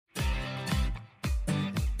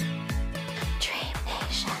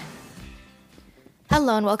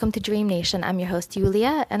Hello and welcome to Dream Nation. I'm your host,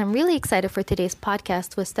 Yulia, and I'm really excited for today's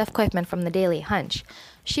podcast with Steph Koyfman from the Daily Hunch.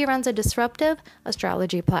 She runs a disruptive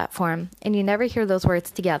astrology platform, and you never hear those words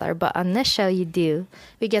together, but on this show you do.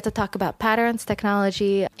 We get to talk about patterns,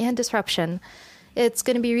 technology, and disruption. It's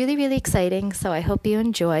going to be really, really exciting, so I hope you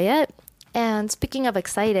enjoy it. And speaking of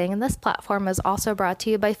exciting, this platform is also brought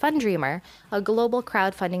to you by Fundreamer, a global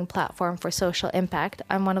crowdfunding platform for social impact.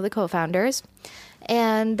 I'm one of the co-founders.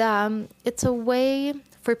 And it's a way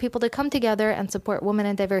for people to come together and support women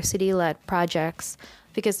and diversity-led projects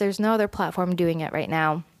because there's no other platform doing it right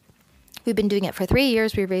now. We've been doing it for 3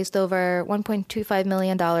 years. We raised over $1.25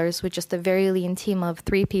 million with just a very lean team of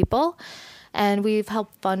 3 people. And we've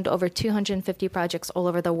helped fund over 250 projects all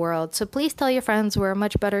over the world. So please tell your friends we're a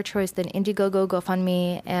much better choice than Indiegogo,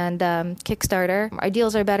 GoFundMe, and Kickstarter. Our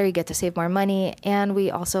deals are better. You get to save more money. And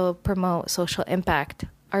we also promote social impact.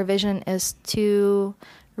 Our vision is to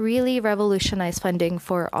really revolutionize funding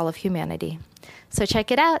for all of humanity. So check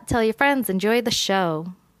it out. Tell your friends. Enjoy the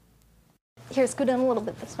show. Here, scoot in a little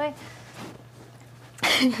bit this way.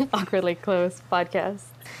 Awkwardly close podcast.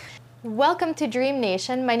 Welcome to Dream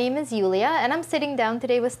Nation. My name is Yulia, and I'm sitting down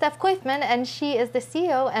today with Steph Koyfman, and she is the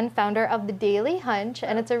CEO and founder of the Daily Hunch,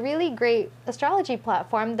 and it's a really great astrology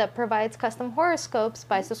platform that provides custom horoscopes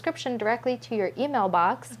by subscription directly to your email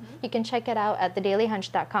box. You can check it out at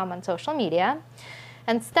thedailyhunch.com on social media.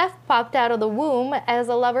 And Steph popped out of the womb as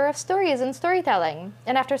a lover of stories and storytelling.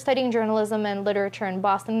 And after studying journalism and literature in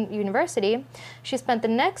Boston University, she spent the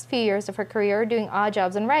next few years of her career doing odd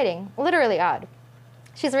jobs in writing, literally odd.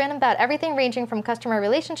 She's written about everything ranging from customer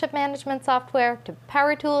relationship management software to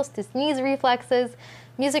power tools to sneeze reflexes,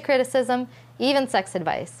 music criticism, even sex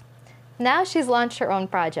advice. Now she's launched her own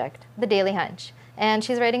project, The Daily Hunch, and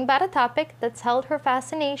she's writing about a topic that's held her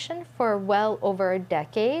fascination for well over a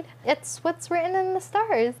decade. It's what's written in the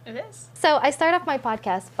stars. It is. So I start off my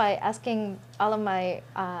podcast by asking all of my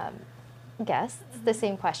guests the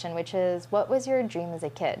same question, which is, what was your dream as a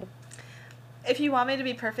kid? If you want me to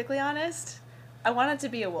be perfectly honest, I wanted to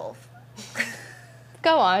be a wolf.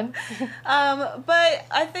 Go on. But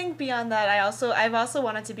I think beyond that, I've also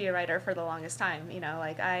wanted to be a writer for the longest time. You know,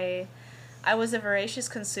 like I was a voracious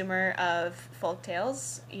consumer of folk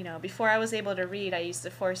tales. You know, before I was able to read, I used to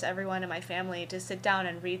force everyone in my family to sit down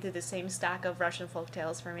and read through the same stack of Russian folk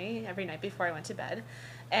tales for me every night before I went to bed.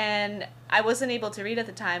 And I wasn't able to read at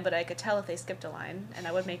the time, but I could tell if they skipped a line, and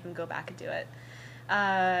I would make them go back and do it.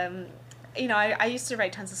 You know, I used to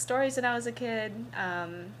write tons of stories when I was a kid. I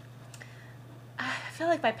feel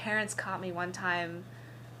like my parents caught me one time,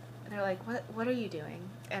 and they're like, "What are you doing?"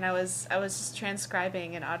 And I was just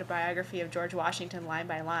transcribing an autobiography of George Washington line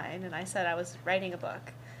by line, and I said I was writing a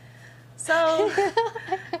book. So,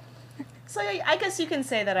 I guess you can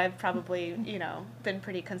say that I've probably, you know, been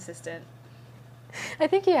pretty consistent. I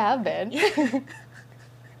think you have been.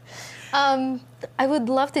 I would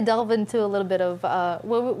love to delve into a little bit of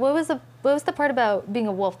what was the part about being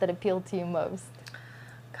a wolf that appealed to you most?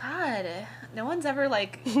 God, no one's ever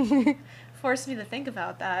forced me to think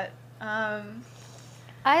about that.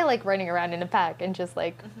 I like running around in a pack and just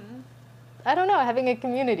I don't know, having a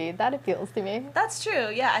community that appeals to me. That's true.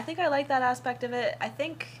 Yeah, I think I like that aspect of it. I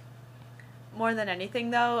think more than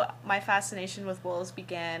anything, though, my fascination with wolves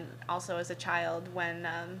began also as a child when.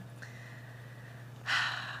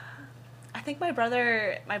 I think my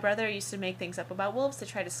brother used to make things up about wolves to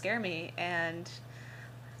try to scare me, and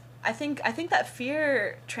I think that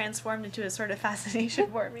fear transformed into a sort of fascination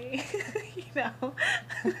for me. You know,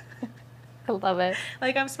 I love it.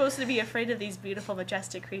 Like I'm supposed to be afraid of these beautiful,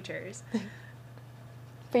 majestic creatures.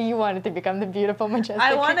 But you wanted to become the beautiful, majestic.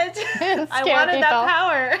 I wanted that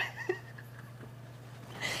power.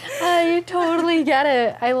 I totally get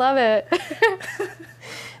it. I love it.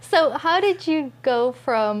 So how did you go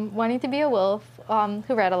from wanting to be a wolf,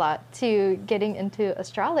 who read a lot, to getting into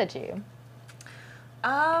astrology?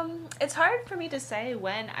 It's hard for me to say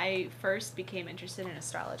when I first became interested in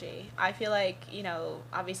astrology. I feel like, you know,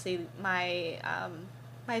 obviously my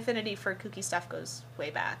affinity for kooky stuff goes way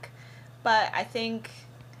back. But I think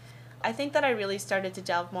that I really started to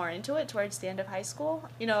delve more into it towards the end of high school.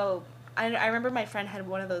 You know, I remember my friend had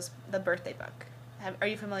one of those, the birthday book. Are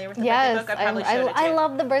you familiar with the birthday book? I probably showed it to you. I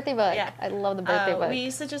love the birthday book. Yeah. I love the birthday book. We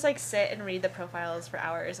used to just sit and read the profiles for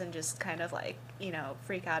hours and just kind of you know,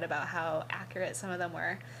 freak out about how accurate some of them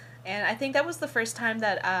were. And I think that was the first time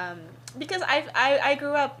that, because I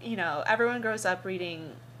grew up, you know, everyone grows up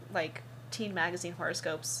reading teen magazine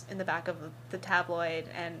horoscopes in the back of the tabloid,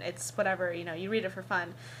 and it's whatever, you know, you read it for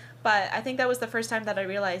fun. But I think that was the first time that I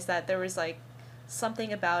realized that there was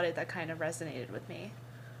something about it that kind of resonated with me.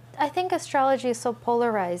 I think astrology is so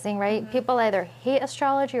polarizing, right? Mm-hmm. People either hate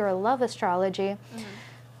astrology or love astrology. Mm-hmm.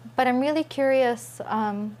 But I'm really curious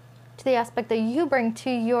to the aspect that you bring to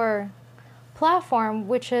your platform,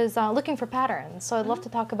 which is looking for patterns. So I'd love to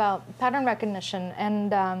talk about pattern recognition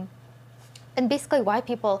and basically why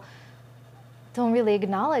people don't really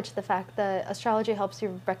acknowledge the fact that astrology helps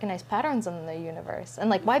you recognize patterns in the universe, and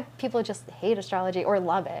like why people just hate astrology or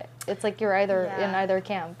love it. It's like you're either in either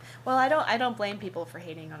camp. Well, I don't blame people for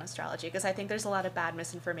hating on astrology, because I think there's a lot of bad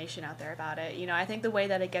misinformation out there about it. You know, I think the way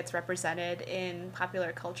that it gets represented in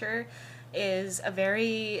popular culture is a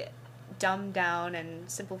very dumbed down and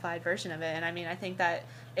simplified version of it. And I mean, I think that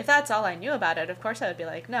if that's all I knew about it, of course I would be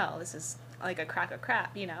like, no, this is like a crock of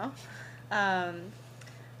crap, you know?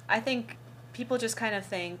 I think people just kind of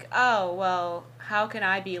think, oh, well, how can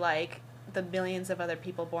I be like the millions of other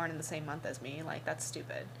people born in the same month as me? Like, that's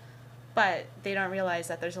stupid. But they don't realize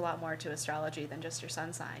that there's a lot more to astrology than just your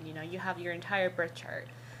sun sign. You know, you have your entire birth chart.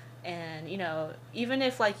 And, you know, even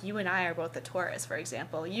if like you and I are both a Taurus, for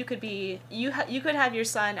example, you could be, you could have your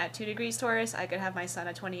sun at 2 degrees Taurus, I could have my sun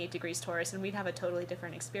at 28 degrees Taurus, and we'd have a totally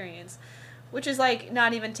different experience. Which is like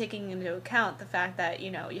not even taking into account the fact that,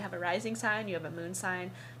 you know, you have a rising sign, you have a moon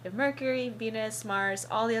sign, you have Mercury, Venus, Mars,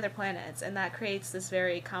 all the other planets, and that creates this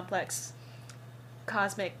very complex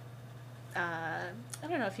cosmic, I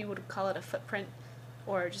don't know if you would call it a footprint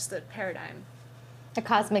or just a paradigm. A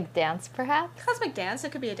cosmic dance, perhaps? Cosmic dance,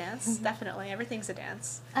 it could be a dance, definitely. Everything's a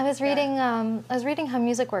dance. I was reading How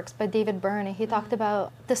Music Works by David Byrne, and he talked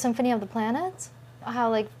about the Symphony of the Planets,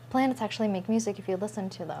 how like planets actually make music if you listen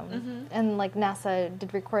to them. And like NASA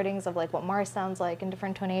did recordings of like what Mars sounds like in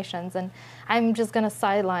different tonations, and I'm just gonna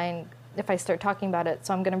sideline if I start talking about it,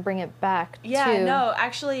 so I'm gonna bring it back to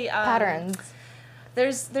actually patterns.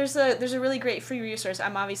 There's a really great free resource.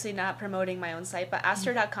 I'm obviously not promoting my own site, but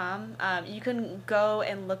astro.com, you can go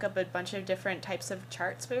and look up a bunch of different types of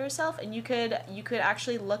charts for yourself, and you could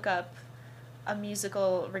actually look up a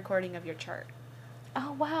musical recording of your chart.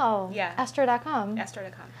 Oh, wow. Yeah. Astro.com.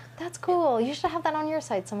 Astro.com. That's cool. You should have that on your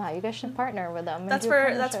site somehow. You guys should partner with them. That's for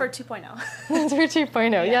 2.0. That's for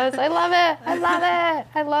 2.0. Yeah. Yes, I love it. I love it.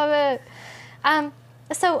 I love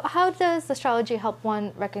it. So how does astrology help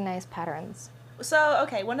one recognize patterns? So,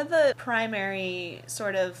 okay, one of the primary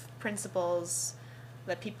sort of principles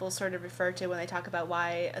that people sort of refer to when they talk about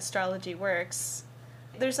why astrology works,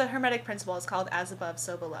 there's a Hermetic principle. It's called as above,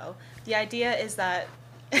 so below. The idea is that...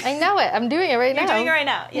 I know it. I'm doing it right now. You're doing it right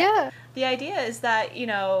now. Yeah. The idea is that, you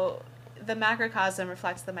know, the macrocosm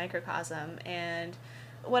reflects the microcosm. And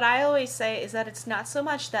what I always say is that it's not so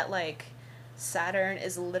much that, like, Saturn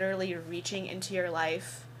is literally reaching into your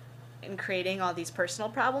life and creating all these personal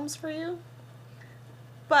problems for you.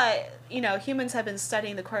 But, you know, humans have been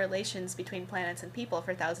studying the correlations between planets and people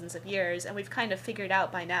for thousands of years, and we've kind of figured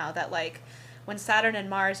out by now that, like, when Saturn and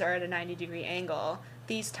Mars are at a 90-degree angle,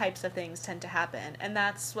 these types of things tend to happen, and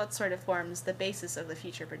that's what sort of forms the basis of the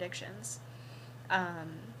future predictions.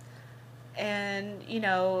 And, you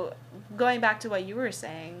know, going back to what you were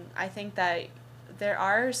saying, I think that there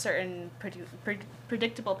are certain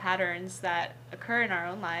predictable patterns that occur in our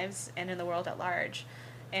own lives and in the world at large.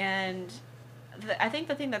 And I think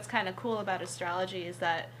the thing that's kind of cool about astrology is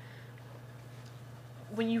that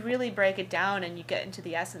when you really break it down and you get into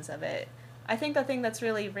the essence of it, I think the thing that's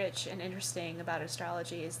really rich and interesting about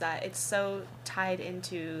astrology is that it's so tied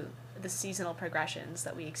into the seasonal progressions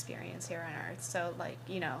that we experience here on Earth. So, like,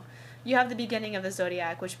 you know, you have the beginning of the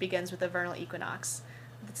zodiac, which begins with the vernal equinox.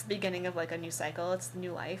 It's the beginning of, like, a new cycle. It's the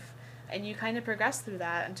new life. And you kind of progress through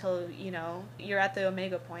that until, you know, you're at the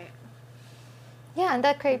omega point. Yeah, and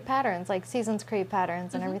that create patterns. Like, seasons create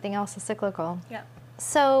patterns, and everything else is cyclical. Yeah.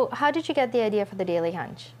 So how did you get the idea for the Daily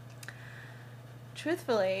Hunch?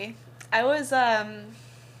 Truthfully, I was,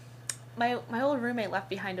 my old roommate left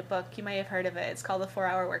behind a book. You might have heard of it. It's called The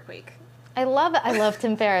 4-Hour Workweek. I love it. I love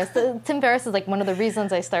Tim Ferriss. Tim Ferriss is like one of the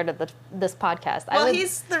reasons I started this podcast. Well,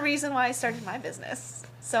 he's the reason why I started my business.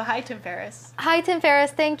 So hi, Tim Ferriss. Hi, Tim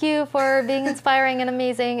Ferriss. Thank you for being inspiring and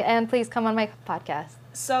amazing, and please come on my podcast.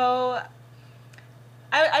 So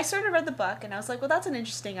I sort of read the book, and I was like, well, that's an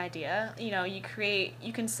interesting idea. You know, you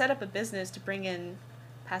can set up a business to bring in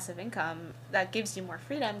passive income that gives you more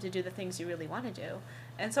freedom to do the things you really want to do.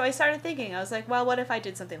 And so I started thinking, I was like, well, what if I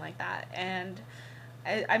did something like that? And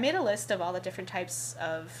I made a list of all the different types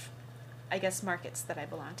of, I guess, markets that I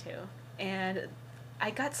belong to. And I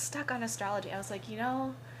got stuck on astrology. I was like, you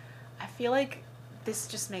know, I feel like this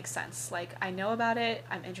just makes sense. Like, I know about it,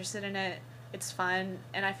 I'm interested in it, it's fun,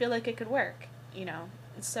 and I feel like it could work, you know.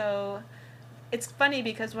 So it's funny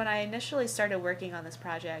because when I initially started working on this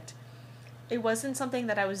project, it wasn't something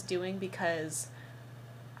that I was doing because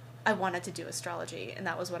I wanted to do astrology, and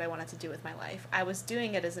that was what I wanted to do with my life. I was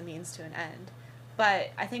doing it as a means to an end.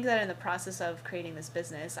 But I think that in the process of creating this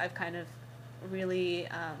business, I've kind of really,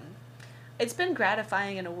 it's been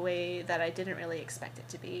gratifying in a way that I didn't really expect it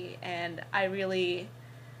to be. And I really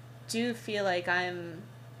do feel like I'm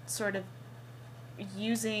sort of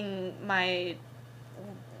using my,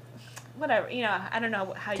 whatever, I don't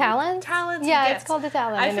know how talents? Talents. Yeah, and it's called a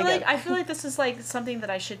talent. I feel like this is like something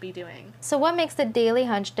that I should be doing. So what makes the Daily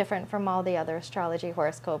Hunch different from all the other astrology,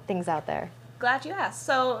 horoscope things out there? Glad you asked.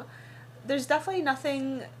 So there's definitely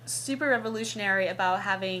nothing super revolutionary about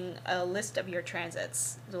having a list of your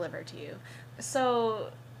transits delivered to you.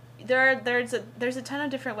 So there's a ton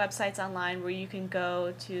of different websites online where you can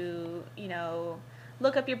go to,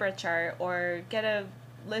 look up your birth chart or get a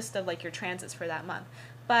list of like your transits for that month.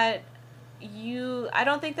 But I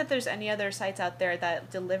don't think that there's any other sites out there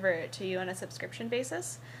that deliver it to you on a subscription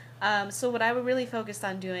basis. So what I would really focused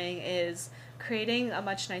on doing is creating a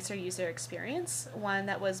much nicer user experience, one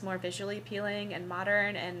that was more visually appealing and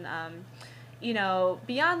modern. And,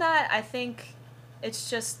 beyond that, I think it's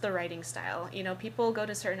just the writing style. People go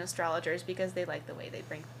to certain astrologers because they like the way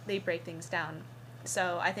they break things down.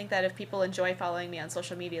 So I think that if people enjoy following me on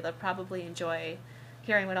social media, they'll probably enjoy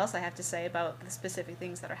hearing what else I have to say about the specific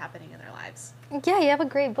things that are happening in their lives. Yeah, you have a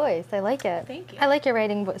great voice. I like it. Thank you. I like your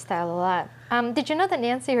writing style a lot. Did you know that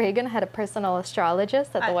Nancy Reagan had a personal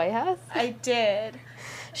astrologist at the White House? I did.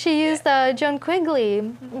 She used Joan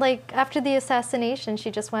Quigley. Like, after the assassination,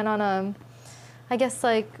 she just went on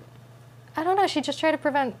I don't know, she just tried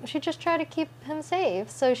to keep him safe.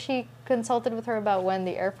 So she consulted with her about when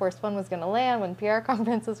the Air Force One was going to land, when PR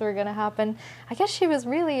conferences were going to happen. I guess she was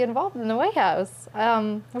really involved in the White House,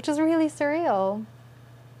 which is really surreal.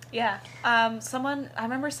 Yeah. I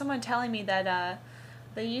remember someone telling me that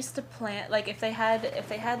they used to plan, like, if they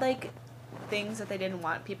had like things that they didn't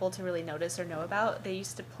want people to really notice or know about, they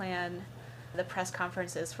used to plan the press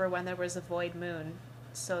conferences for when there was a void moon,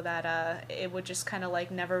 so that it would just kind of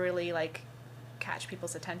like never really like catch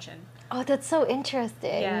people's attention. Oh, that's so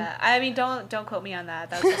interesting. Yeah, I mean, don't quote me on that.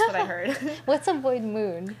 That's just what I heard. What's a void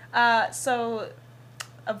moon? So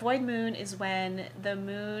a void moon is when the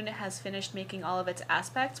moon has finished making all of its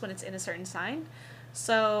aspects when it's in a certain sign.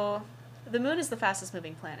 So the moon is the fastest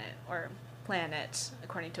moving planet, or planet,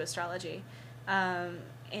 according to astrology.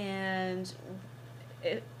 And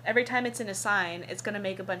every time it's in a sign, it's going to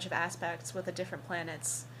make a bunch of aspects with the different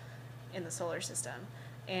planets in the solar system.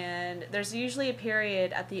 And there's usually a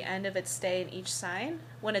period at the end of its stay in each sign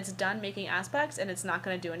when it's done making aspects and it's not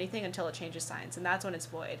going to do anything until it changes signs, and that's when it's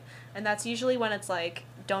void. And that's usually when it's like,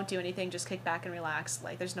 don't do anything, just kick back and relax.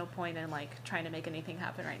 Like, there's no point in like trying to make anything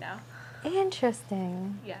happen right now.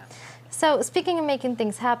 Interesting. Yeah. So speaking of making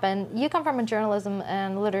things happen, you come from a journalism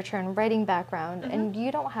and literature and writing background, and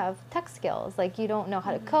you don't have tech skills. Like, you don't know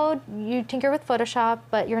how to code. You tinker with Photoshop,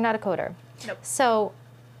 but you're not a coder. Nope. So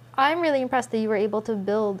I'm really impressed that you were able to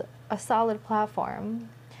build a solid platform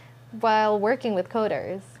while working with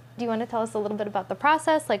coders. Do you want to tell us a little bit about the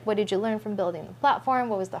process? Like, what did you learn from building the platform?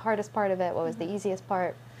 What was the hardest part of it? What was the easiest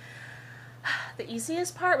part? The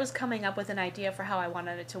easiest part was coming up with an idea for how I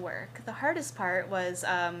wanted it to work. The hardest part was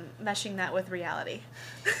meshing that with reality.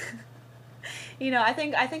 I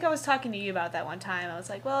think I was talking to you about that one time. I was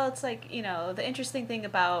like, well, it's like, the interesting thing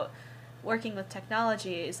about working with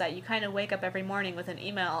technology is that you kind of wake up every morning with an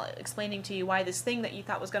email explaining to you why this thing that you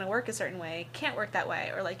thought was going to work a certain way can't work that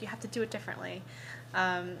way, or like you have to do it differently.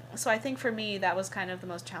 So I think for me that was kind of the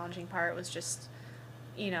most challenging part, was just,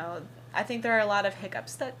 I think there are a lot of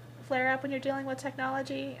hiccups that flare up when you're dealing with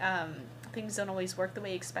technology. Things don't always work the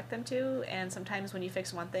way you expect them to, and sometimes when you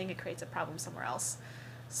fix one thing, it creates a problem somewhere else.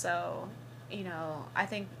 So, I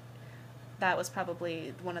think that was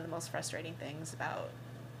probably one of the most frustrating things about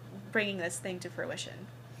bringing this thing to fruition.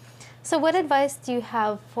 So what advice do you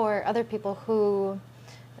have for other people who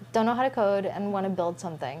don't know how to code and want to build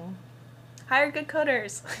something? Hire good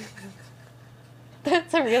coders.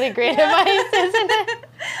 That's a really great advice, isn't it?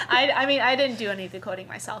 I mean, I didn't do any of the coding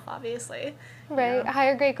myself, obviously. Right.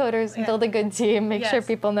 Hire great coders, build a good team, make sure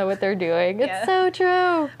people know what they're doing. It's so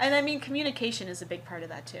true. And I mean, communication is a big part of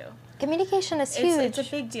that too. Communication is huge. It's a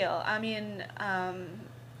big deal. I mean,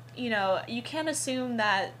 you can't assume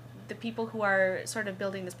that the people who are sort of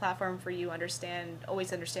building this platform for you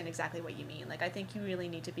always understand exactly what you mean. Like, I think you really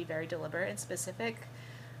need to be very deliberate and specific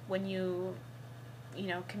when you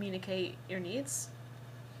communicate your needs.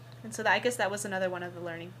 And so I guess that was another one of the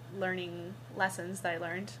learning lessons that I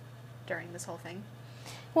learned during this whole thing.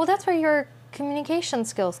 Well, that's where your communication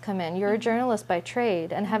skills come in. You're a journalist by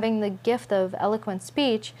trade, and having the gift of eloquent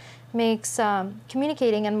speech makes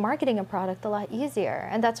communicating and marketing a product a lot easier.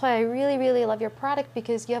 And that's why I really, really love your product,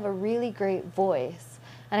 because you have a really great voice.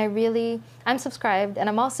 And I'm subscribed, and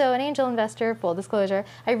I'm also an angel investor, full disclosure.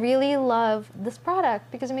 I really love this product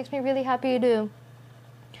because it makes me really happy to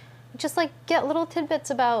just like get little tidbits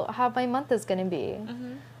about how my month is going to be.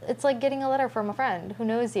 It's like getting a letter from a friend who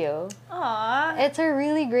knows you. Aww. It's a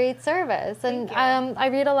really great service. And I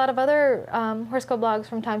read a lot of other horoscope blogs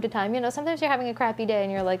from time to time. You know, sometimes you're having a crappy day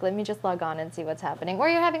and you're like, let me just log on and see what's happening. Or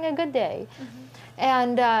you're having a good day.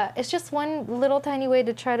 And it's just one little tiny way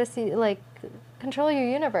to try to see, like, control your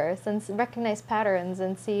universe and recognize patterns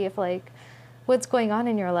and see if, like, what's going on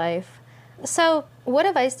in your life. So what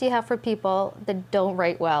advice do you have for people that don't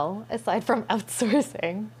write well, aside from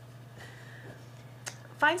outsourcing?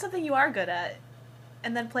 Find something you are good at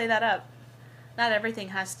and then play that up. Not everything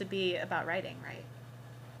has to be about writing, right?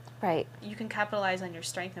 Right. You can capitalize on your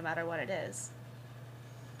strength no matter what it is.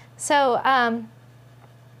 So,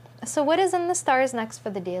 so what is in the stars next for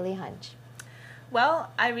the Daily Hunch?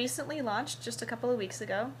 Well, I recently launched just a couple of weeks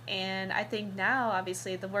ago, and I think now,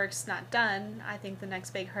 obviously, the work's not done. I think the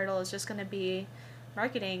next big hurdle is just going to be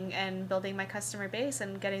marketing and building my customer base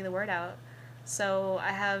and getting the word out. So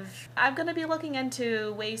I'm going to be looking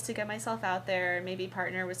into ways to get myself out there, maybe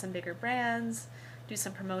partner with some bigger brands, do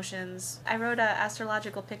some promotions. I wrote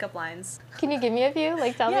astrological pickup lines. Can you give me a few?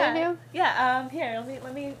 Like, tell me a few? Yeah, here,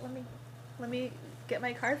 let me get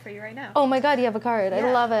my card for you right now. Oh my God, you have a card.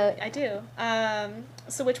 I love it. I do.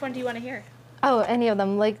 So which one do you want to hear? Oh, any of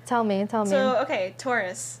them. Like, tell me. So, okay,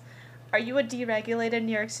 Taurus. Are you a deregulated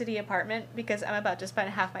New York City apartment? Because I'm about to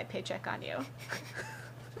spend half my paycheck on you.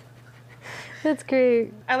 That's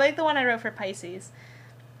great. I like the one I wrote for Pisces.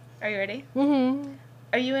 Are you ready? Mm-hmm.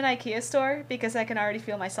 Are you an IKEA store? Because I can already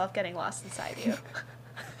feel myself getting lost inside you.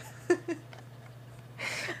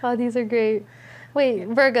 Oh, these are great. Wait,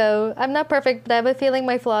 Virgo, I'm not perfect, but I have a feeling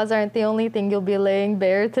my flaws aren't the only thing you'll be laying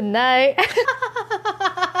bare tonight.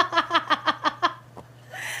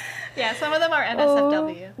 Yeah, some of them are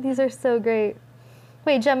NSFW. Oh, these are so great.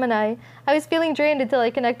 Wait, Gemini, I was feeling drained until I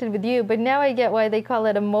connected with you, but now I get why they call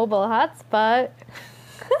it a mobile hotspot.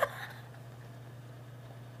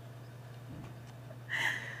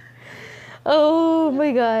 Oh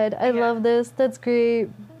my God, I love this. That's great.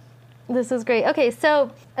 This is great. Okay,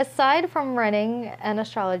 so aside from running an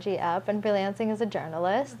astrology app and freelancing as a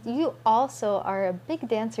journalist, you also are a big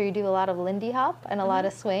dancer. You do a lot of Lindy Hop and a lot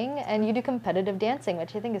of swing, and you do competitive dancing,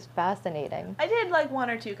 which I think is fascinating. I did like 1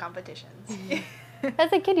 or 2 competitions.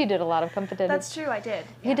 As a kid, you did a lot of competitive. That's true, I did.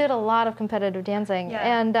 Yeah. You did a lot of competitive dancing.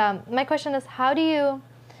 Yeah. And my question is, how do you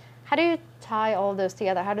tie all of those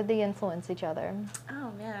together? How do they influence each other?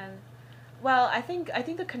 Oh man. Well, I think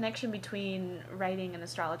the connection between writing and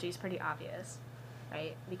astrology is pretty obvious,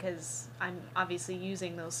 right? Because I'm obviously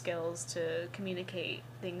using those skills to communicate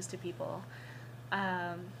things to people.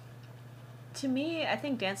 To me, I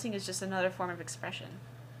think dancing is just another form of expression.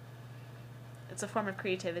 It's a form of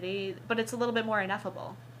creativity, but it's a little bit more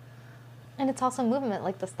ineffable. And it's also movement,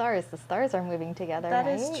 like the stars. The stars are moving together, That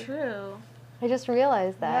right? is true. I just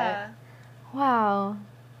realized that. Yeah. Wow.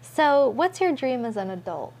 So what's your dream as an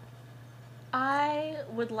adult? I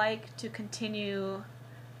would like to continue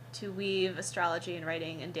to weave astrology and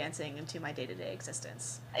writing and dancing into my day-to-day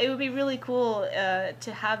existence. It would be really cool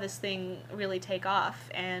to have this thing really take off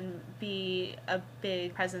and be a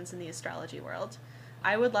big presence in the astrology world.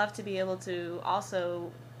 I would love to be able to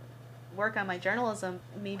also work on my journalism,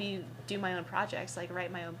 maybe do my own projects, like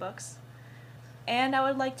write my own books. And I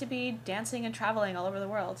would like to be dancing and traveling all over the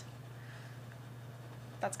world.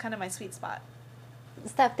 That's kind of my sweet spot.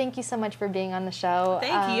 Steph, thank you so much for being on the show.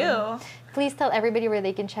 Thank you. Please tell everybody where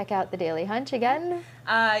they can check out The Daily Hunch again.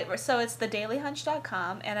 So it's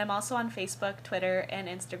thedailyhunch.com, and I'm also on Facebook, Twitter, and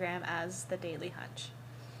Instagram as The Daily Hunch.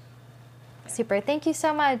 Super. Thank you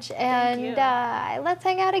so much. And you. Let's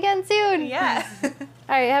hang out again soon. Yeah. All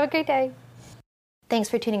right. Have a great day. Thanks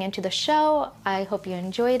for tuning into the show. I hope you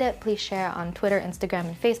enjoyed it. Please share on Twitter, Instagram,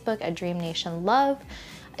 and Facebook at Dream Nation Love.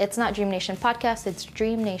 It's not Dream Nation Podcast, it's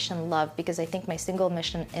Dream Nation Love, because I think my single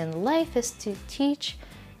mission in life is to teach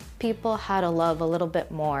people how to love a little bit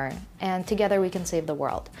more, and together we can save the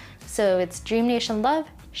world. So it's Dream Nation Love.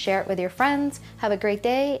 Share it with your friends. Have a great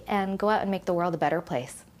day, and go out and make the world a better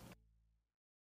place.